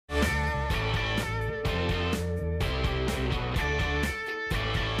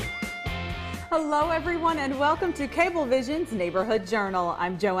Hello, everyone, and welcome to Cablevision's Neighborhood Journal.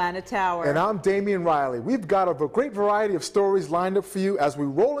 I'm Joanna Tower. And I'm Damian Riley. We've got a great variety of stories lined up for you as we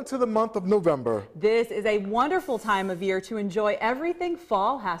roll into the month of November. This is a wonderful time of year to enjoy everything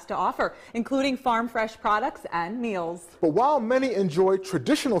fall has to offer, including farm fresh products and meals. But while many enjoy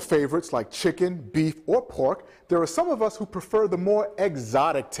traditional favorites like chicken, beef, or pork, there are some of us who prefer the more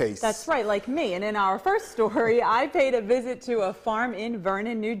exotic tastes. That's right, like me. And in our first story, I paid a visit to a farm in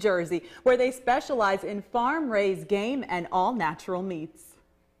Vernon, New Jersey, where they specialize in farm-raised game and all-natural meats.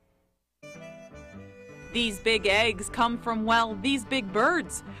 These big eggs come from, well, these big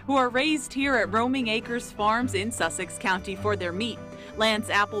birds, who are raised here at Roaming Acres Farms in Sussex County for their meat. Lance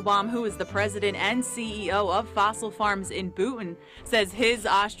Appelbaum, who is the president and CEO of Fossil Farms in Boonton, says his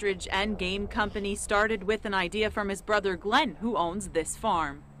ostrich and game company started with an idea from his brother Glenn, who owns this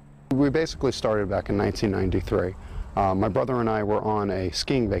farm. We basically started back in 1993. My brother and I were on a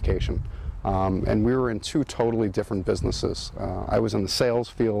skiing vacation, and we were in two totally different businesses. I was in the sales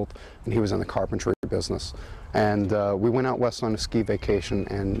field, and he was in the carpentry business. And we went out west on a ski vacation,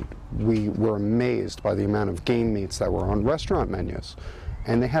 and we were amazed by the amount of game meats that were on restaurant menus.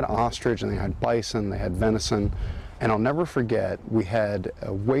 And they had ostrich, and they had bison, they had venison. And I'll never forget, we had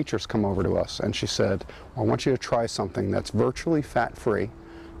a waitress come over to us, and she said, I want you to try something that's virtually fat-free,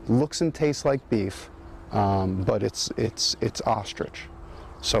 looks and tastes like beef, but it's ostrich.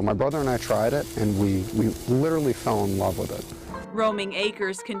 So my brother and I tried it, and we literally fell in love with it. Roaming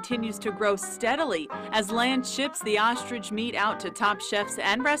Acres continues to grow steadily as Lance ships the ostrich meat out to top chefs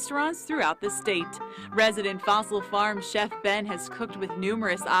and restaurants throughout the state. Resident Fossil Farm chef Ben has cooked with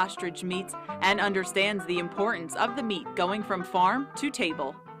numerous ostrich meats and understands the importance of the meat going from farm to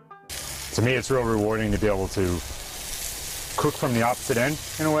table. To me, it's real rewarding to be able to cook from the opposite end,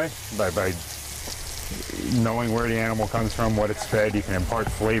 in a way, by knowing where the animal comes from, what it's fed. You can impart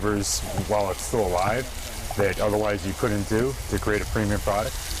flavors while it's still alive that otherwise you couldn't do to create a premium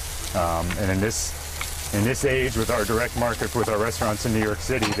product. And in this age, with our direct market, with our restaurants in New York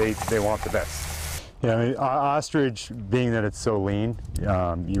City, they want the best. Yeah, I mean, ostrich, being that it's so lean,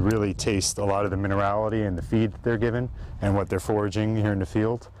 you really taste a lot of the minerality in the feed that they're given and what they're foraging here in the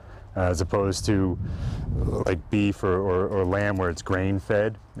field, as opposed to like beef or lamb, where it's grain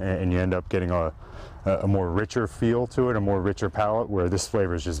fed, and you end up getting a more richer feel to it, a more richer palate, where this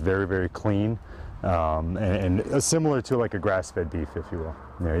flavor is just very, very clean. And similar to like a grass-fed beef, if you will.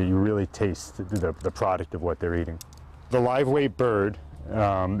 You know, you really taste the product of what they're eating. The live weight bird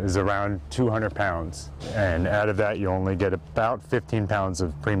is around 200 pounds, and out of that you only get about 15 pounds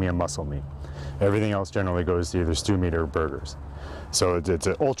of premium muscle meat. Everything else generally goes to either stew meat or burgers. So it's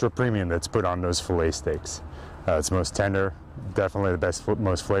an ultra premium that's put on those fillet steaks. It's most tender, definitely the best,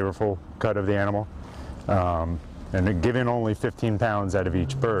 most flavorful cut of the animal. And given only 15 pounds out of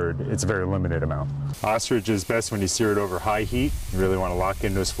each bird, it's a very limited amount. Ostrich is best when you sear it over high heat. You really want to lock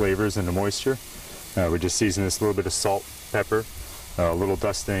in those flavors and the moisture. We just season this with a little bit of salt, pepper, a little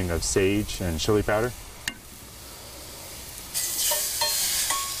dusting of sage and chili powder.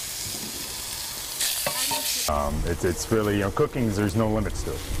 It's really, you know, cooking, there's no limits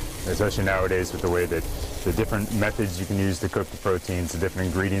to it, especially nowadays with the way that the different methods you can use to cook the proteins, the different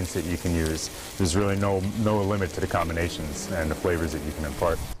ingredients that you can use. There's really no limit to the combinations and the flavors that you can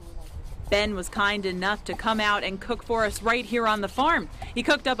impart. Ben was kind enough to come out and cook for us right here on the farm. He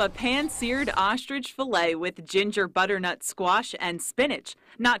cooked up a pan-seared ostrich fillet with ginger butternut squash and spinach.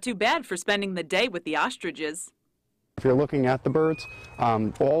 Not too bad for spending the day with the ostriches. If you're looking at the birds,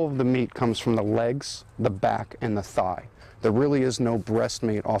 all of the meat comes from the legs, the back, and the thigh. There really is no breast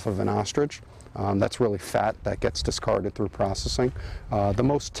meat off of an ostrich. That's really fat that gets discarded through processing. The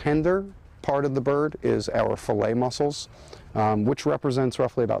most tender part of the bird is our fillet muscles, which represents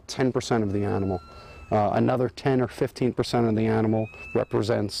roughly about 10% of the animal. Another 10 or 15% of the animal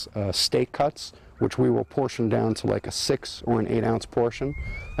represents steak cuts, which we will portion down to like a 6 or an 8 ounce portion.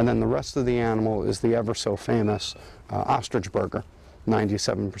 And then the rest of the animal is the ever so famous ostrich burger,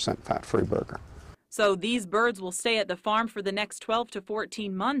 97% fat-free burger. So these birds will stay at the farm for the next 12 to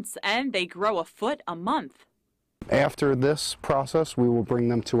 14 months, and they grow a foot a month. After this process, we will bring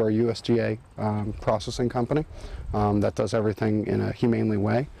them to our USDA processing company that does everything in a humanely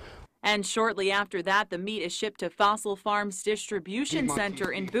way. And shortly after that, the meat is shipped to Fossil Farms Distribution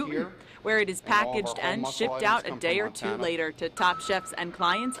Center in Boonton, where it is packaged and shipped out a day or two later to top chefs and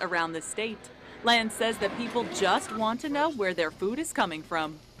clients around the state. Lance says that people just want to know where their food is coming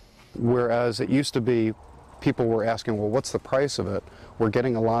from. Whereas it used to be people were asking, well, what's the price of it? We're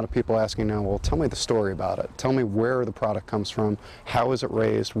getting a lot of people asking now, well, tell me the story about it. Tell me where the product comes from, how is it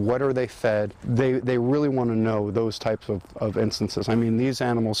raised, what are they fed? They really want to know those types of instances. I mean, these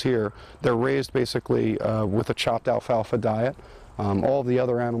animals here, they're raised basically with a chopped alfalfa diet. All the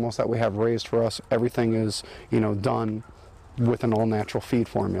other animals that we have raised for us, everything is, done with an all-natural feed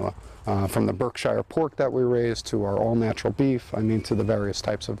formula. From the Berkshire pork that we raise to our all-natural beef, to the various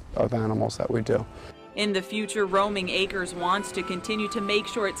types of animals that we do. In the future, Roaming Acres wants to continue to make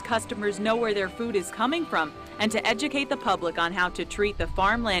sure its customers know where their food is coming from and to educate the public on how to treat the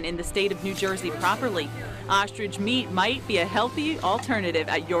farmland in the state of New Jersey properly. Ostrich meat might be a healthy alternative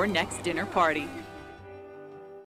at your next dinner party.